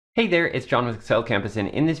Hey there, it's John with Excel Campus, and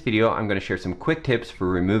in this video I'm going to share some quick tips for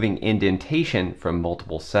removing indentation from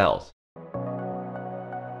multiple cells.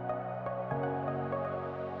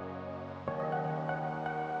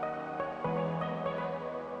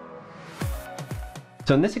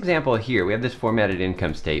 So in this example here, we have this formatted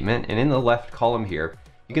income statement, and in the left column here,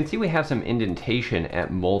 you can see we have some indentation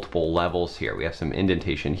at multiple levels here. We have some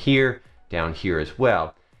indentation here, down here as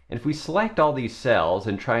well. And if we select all these cells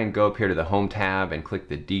and try and go up here to the Home tab and click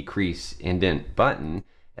the Decrease Indent button,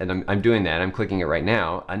 and I'm doing that, I'm clicking it right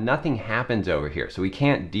now, nothing happens over here. So we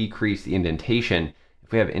can't decrease the indentation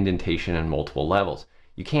if we have indentation on multiple levels.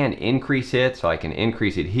 You can increase it, so I can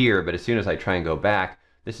increase it here, but as soon as I try and go back,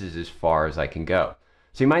 this is as far as I can go.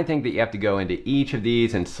 So you might think that you have to go into each of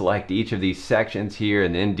these and select each of these sections here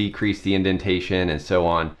and then decrease the indentation and so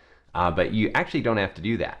on. But you actually don't have to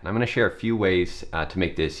do that. And I'm going to share a few ways to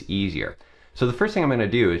make this easier. So the first thing I'm going to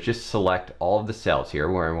do is just select all of the cells here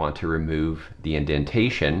where I want to remove the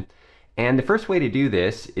indentation. And the first way to do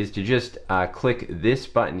this is to just click this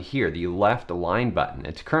button here, the left align button.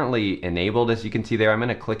 It's currently enabled, as you can see there. I'm going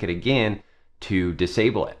to click it again to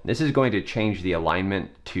disable it. This is going to change the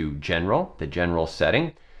alignment to general, the general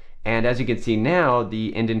setting. And as you can see now,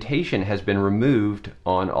 the indentation has been removed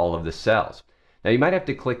on all of the cells. Now you might have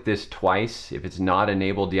to click this twice. If it's not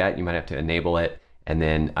enabled yet, you might have to enable it and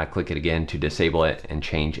then click it again to disable it and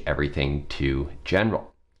change everything to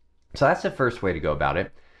general. So that's the first way to go about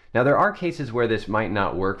it. Now there are cases where this might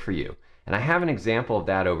not work for you. And I have an example of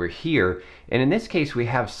that over here. And in this case, we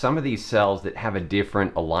have some of these cells that have a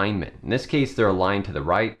different alignment. In this case, they're aligned to the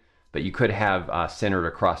right, but you could have centered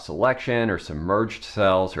across selection or some merged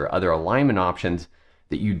cells or other alignment options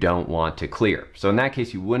that you don't want to clear. So in that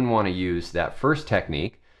case, you wouldn't want to use that first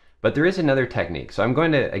technique, but there is another technique. So I'm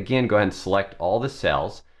going to, again, go ahead and select all the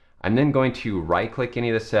cells. I'm then going to right-click any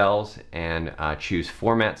of the cells and choose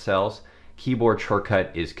Format Cells. Keyboard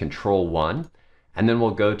shortcut is Control-1. And then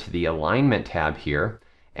we'll go to the Alignment tab here.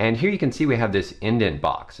 And here you can see we have this indent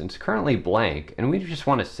box. And it's currently blank, and we just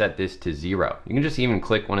want to set this to 0. You can just even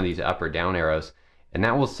click one of these up or down arrows, and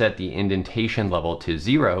that will set the indentation level to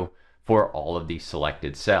 0 for all of these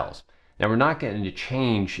selected cells. Now we're not going to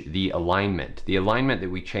change the alignment. The alignment that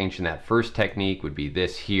we changed in that first technique would be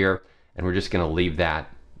this here, and we're just going to leave that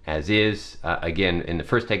as is. Again, in the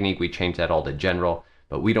first technique we changed that all to general,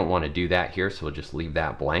 but we don't want to do that here, so we'll just leave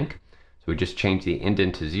that blank. So we just change the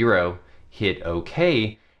indent to 0, hit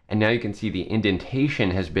OK, and now you can see the indentation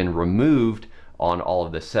has been removed on all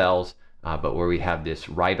of the cells, but where we have this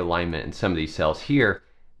right alignment in some of these cells here,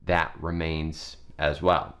 that remains as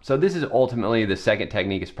well. So this is ultimately the second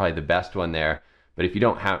technique, is probably the best one there. But if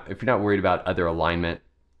you're not worried about other alignment,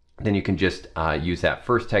 then you can just use that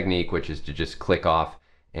first technique, which is to just click off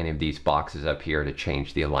any of these boxes up here to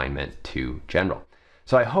change the alignment to general.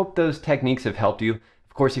 So I hope those techniques have helped you.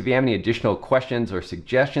 Of course, if you have any additional questions or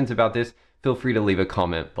suggestions about this, feel free to leave a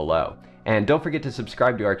comment below. And don't forget to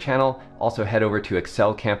subscribe to our channel. Also head over to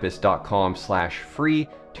excelcampus.com/free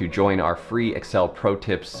to join our free Excel Pro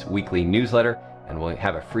Tips weekly newsletter, and we'll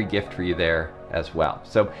have a free gift for you there as well.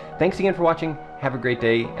 So thanks again for watching. Have a great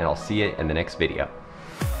day, and I'll see you in the next video.